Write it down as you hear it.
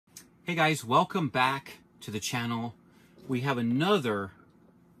Hey guys, welcome back to the channel. We have another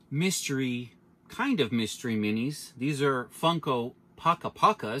mystery, kind of mystery minis. These are Funko Paka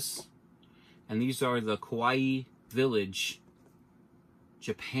Pakas, and these are the Kawaii Village,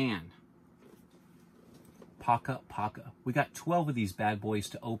 Japan. Paka Paka. We got 12 of these bad boys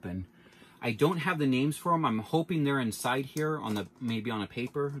to open. I don't have the names for them. I'm hoping they're inside here on the maybe on a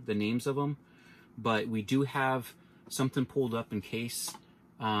paper, the names of them. But we do have something pulled up in case.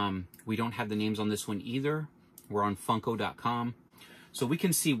 We don't have the names on this one either. We're on Funko.com. So we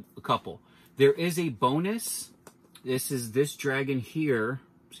can see a couple. There is a bonus. This is this dragon here.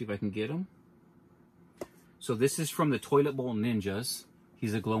 See if I can get him. So this is from the Toilet Bowl Ninjas.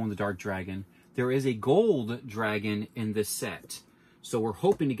 He's a glow-in-the-dark dragon. There is a gold dragon in this set. So we're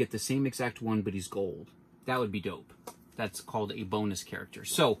hoping to get the same exact one, but he's gold. That would be dope. That's called a bonus character.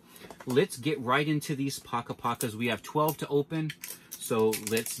 So let's get right into these Paka Pakas. We have 12 to open. So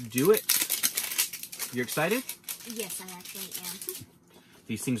let's do it. You're excited? Yes, I actually am.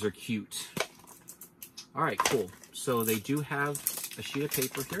 These things are cute. All right, cool. So they do have a sheet of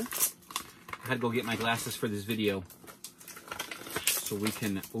paper here. I had to go get my glasses for this video. So we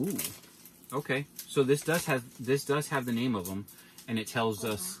can, ooh, okay. So this does have the name of them, and it tells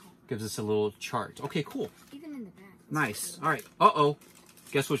us, gives us a little chart. Okay, cool. Even in the back. Nice. All right. Uh-oh.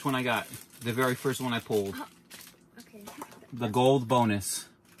 Guess which one I got? The very first one I pulled. Oh, okay. The gold bonus.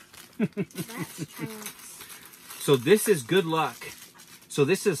 That's So this is good luck. So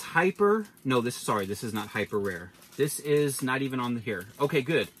this is hyper. No, this is not hyper rare. This is not even on here. Okay,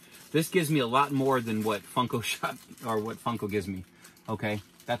 good. This gives me a lot more than what Funko Shop or what Funko gives me. Okay,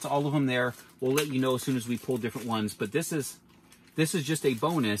 that's all of them there. We'll let you know as soon as we pull different ones. But this is just a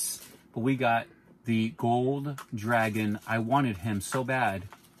bonus. But we got the gold dragon. I wanted him so bad,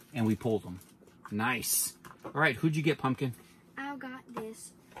 and we pulled him. Nice. All right, who'd you get, Pumpkin? I got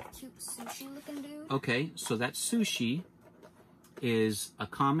this cute sushi looking dude. Okay, so that sushi is a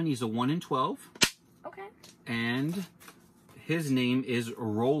common. He's a 1 in 12. Okay. And his name is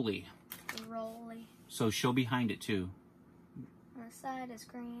Rolly. Rolly. So show behind it too. On the side is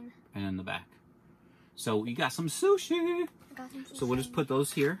green. And in the back. So you got some sushi. I got some sushi. So we'll just put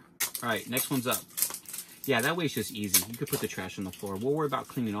those here. All right, next one's up. Yeah, that way it's just easy. You could put the trash on the floor. We'll worry about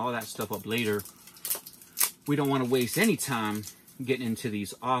cleaning all that stuff up later. We don't want to waste any time getting into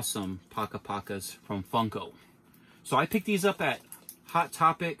these awesome Paka Pakas from Funko. So I picked these up at Hot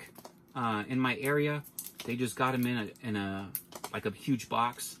Topic in my area. They just got them in a like a huge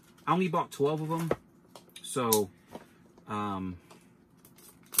box. I only bought 12 of them. So you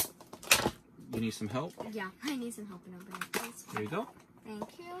need some help? Yeah, I need some help in opening it, please. There you go.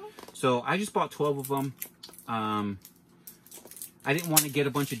 Thank you. So I just bought 12 of them. I didn't want to get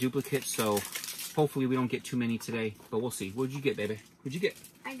a bunch of duplicates, so hopefully we don't get too many today, but we'll see. What'd you get, baby? What'd you get?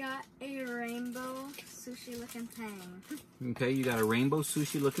 I got a rainbow sushi looking thing. Okay, you got a rainbow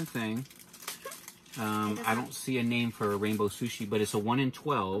sushi looking thing. I don't see a name for a rainbow sushi, but it's a 1 in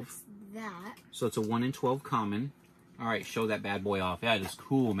 12. What's that? So it's a 1 in 12 common. All right, show that bad boy off. That is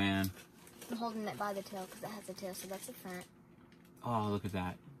cool, man. I'm holding it by the tail because it has a tail, so that's the front. Oh, look at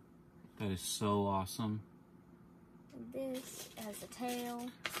that. That is so awesome. This has a tail.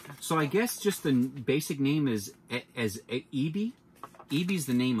 So I guess just the basic name is as Ebi. Ebi's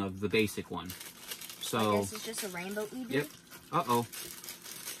the name of the basic one. So I guess it's just a rainbow Ebi. Yep. Uh-oh.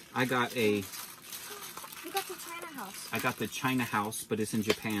 I got a... You got the China house. I got the China house, but it's in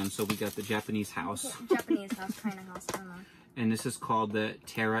Japan, so we got the Japanese house. Japanese house, China house, I don't know. And this is called the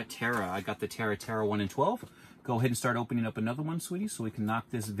Terra Terra. I got the Terra Terra 1 in 12. Go ahead and start opening up another one, sweetie, so we can knock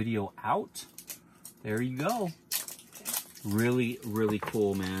this video out. There you go. Okay. Really, really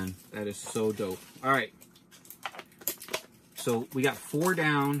cool, man. That is so dope. All right. So we got 4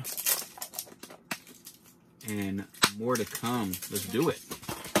 down and more to come. Let's do it.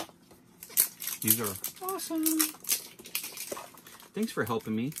 These are awesome. Thanks for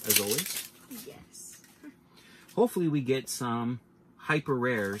helping me, as always. Yes. Hopefully we get some hyper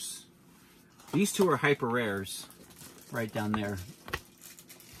rares. These two are hyper rares right down there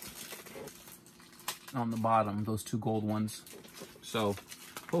on the bottom, those 2 gold ones. So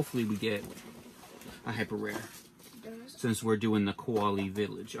hopefully we get a hyper rare since we're doing the Kawaii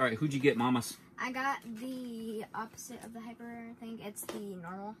Village. All right, who'd you get, mamas? I got the opposite of the hyper rare thing. It's the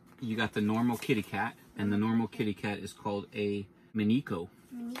normal. You got the normal kitty cat, and the normal kitty cat is called a Miniko.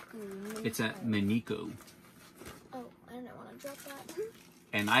 Miniko. It's a Miniko. Oh, I didn't want to drop that.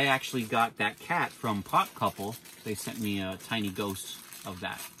 And I actually got that cat from Pop Couple. They sent me a tiny ghost of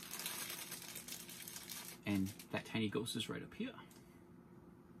that. And that tiny ghost is right up here.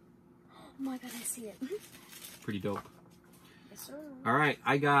 Oh my god, I see it. Pretty dope. Yes, sir. All right,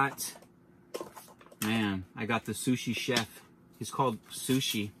 I got Man, I got the sushi chef. He's called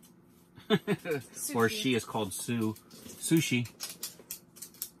Sushi. Or she is called Sue. Sushi.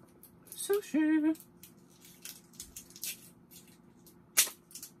 Sushi.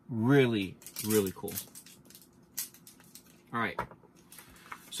 Really, really cool. All right.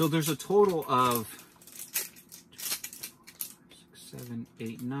 So there's a total of 6, 7,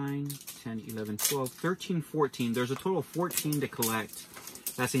 8, 9, 10, 11, 12, 13, 14. There's a total of 14 to collect.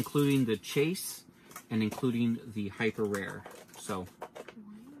 That's including the chase and including the hyper rare. So,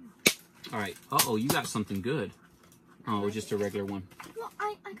 all right. Uh-oh, you got something good. Oh, just a regular one. Well,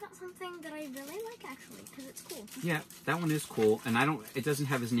 I got something that I really like, actually, because it's cool. Yeah, that one is cool. And it doesn't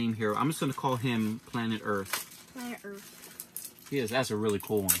have his name here. I'm just going to call him Planet Earth. Planet Earth. He is. That's a really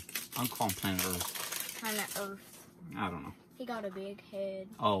cool one. I'll call him Planet Earth. Planet Earth. I don't know. He got a big head.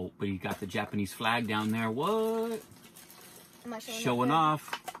 Oh, but he got the Japanese flag down there. What? Am I showing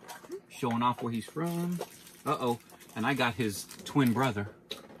off. Showing off where he's from. Uh-oh. And I got his twin brother.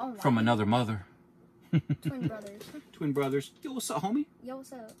 Oh, wow. From another mother. Twin brothers. Twin brothers. Yo, what's up, homie? Yo,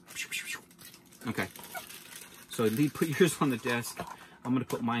 what's up? Okay. So Lee, put yours on the desk. I'm going to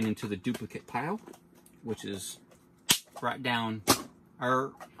put mine into the duplicate pile, which is right down.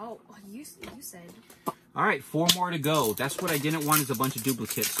 Oh, you said. All right, 4 more to go. That's what I didn't want, is a bunch of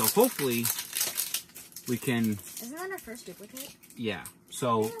duplicates. So hopefully we can... Isn't that our first duplicate? Yeah.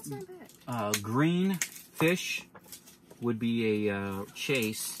 So that's not bad. Green fish would be a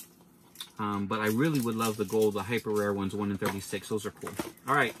chase. But I really would love the gold, the hyper rare ones, 1 in 36. Those are cool.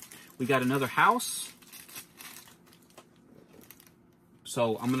 All right, we got another house.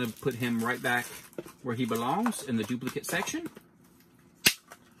 So I'm gonna put him right back where he belongs in the duplicate section.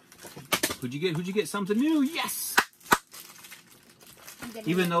 Who'd you get? Who'd you get? Something new? Yes.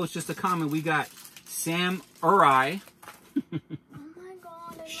 Even though it's just a common, we got Sam Uri. Oh my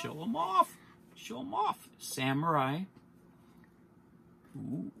God! Show him off. Show him off. Samurai.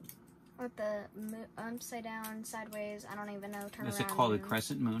 Ooh. With the upside down, sideways, I don't even know, turn around. Is it called a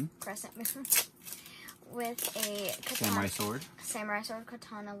crescent moon? Crescent moon. With a katana, samurai sword. Samurai sword,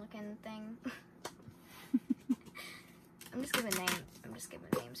 katana looking thing. I'm just giving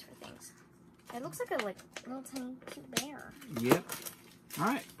names for things. It looks like a little tiny cute bear. Yep. All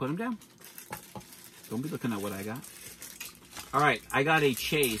right, put him down. Don't be looking at what I got. All right, I got a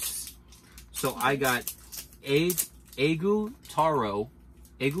chase. So I got Egu Taro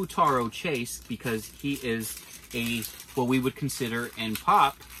Chase, because he is what we would consider in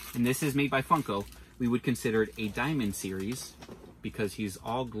Pop, and this is made by Funko, we would consider it a Diamond series because he's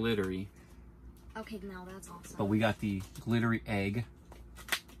all glittery. Okay, now that's awesome. But we got the glittery egg,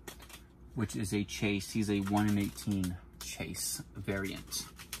 which is a chase. He's a 1 in 18 chase variant.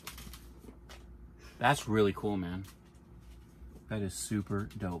 That's really cool, man. That is super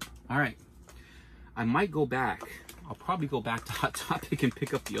dope. All right. I might go back. I'll probably go back to Hot Topic and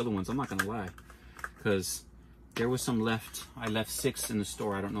pick up the other ones. I'm not going to lie. Because there was some left. I left 6 in the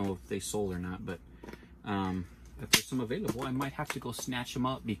store. I don't know if they sold or not. But if there's some available, I might have to go snatch them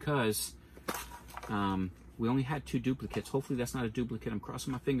up. Because we only had 2 duplicates. Hopefully that's not a duplicate. I'm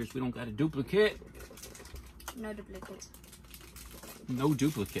crossing my fingers. We don't got a duplicate. No duplicates. No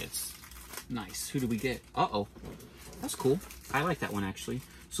duplicates. Nice. Who do we get? Uh-oh. That's cool. I like that one, actually.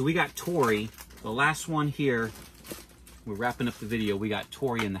 So we got Tori. The last one here. We're wrapping up the video. We got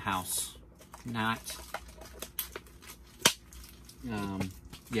Tori in the house. Not...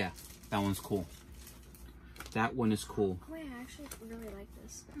 yeah, that one's cool. That one is cool. Oh, wait, I actually really like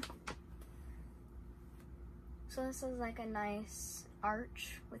this. So this is like a nice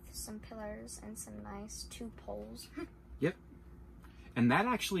arch with some pillars and some nice 2 poles. Yep. And that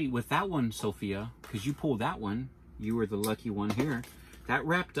actually, with that one, Sophia, because you pulled that one, you were the lucky one here. That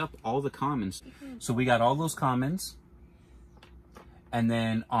wrapped up all the commons. So we got all those commons. And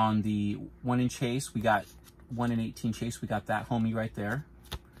then on the 1 in chase, we got 1 in 18 chase. We got that homie right there.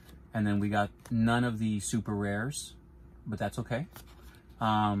 And then we got none of the super rares, but that's okay.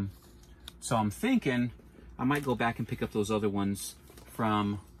 So I'm thinking I might go back and pick up those other ones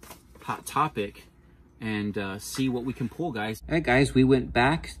from Hot Topic and see what we can pull, guys. All right, guys, we went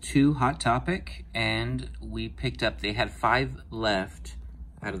back to Hot Topic and we picked up, they had 5 left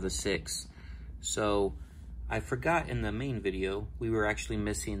out of the 6. So I forgot in the main video, we were actually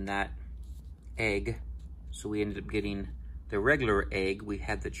missing that egg. So we ended up getting the regular egg. We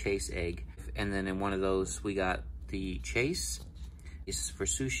had the chase egg. And then in one of those, we got the chase. This is for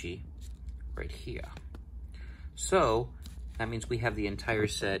sushi right here. So that means we have the entire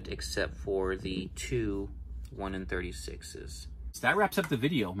set except for the 2 1 in 36s. So that wraps up the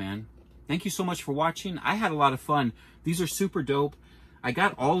video, man. Thank you so much for watching. I had a lot of fun. These are super dope. I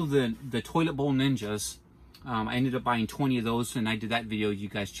got all of the toilet bowl ninjas. I ended up buying 20 of those, and I did that video. You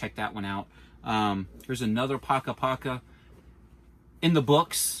guys check that one out. Here's another Paka Paka. In the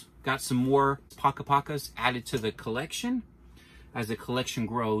books, got some more Paka Pakas added to the collection as the collection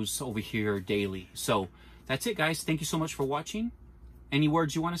grows over here daily. So that's it, guys. Thank you so much for watching. Any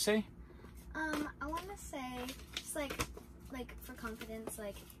words you want to say? I want to say, just like for confidence,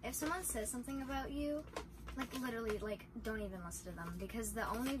 like if someone says something about you, like literally, like don't even listen to them, because the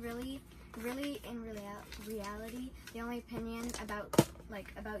only really in reality, the only opinion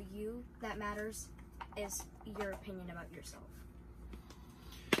about you that matters is your opinion about yourself.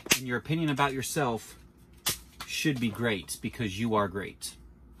 And your opinion about yourself should be great, because you are great.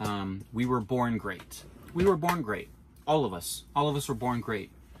 We were born great. We were born great. All of us were born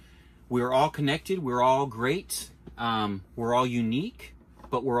great. We're all connected. We're all great. We're all unique,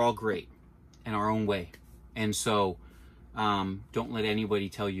 but we're all great in our own way. And so don't let anybody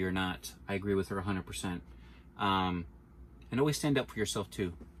tell you you're not. I agree with her 100%. And always stand up for yourself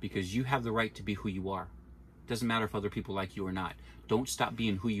too, because you have the right to be who you are. Doesn't matter if other people like you or not. Don't stop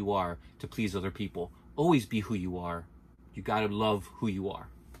being who you are to please other people. Always be who you are. You gotta love who you are.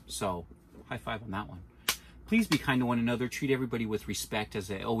 So, high five on that one. Please be kind to one another. Treat everybody with respect,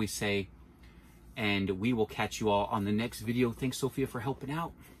 as I always say. And we will catch you all on the next video. Thanks, Sophia, for helping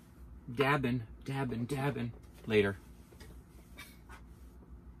out. Dabbing. Later.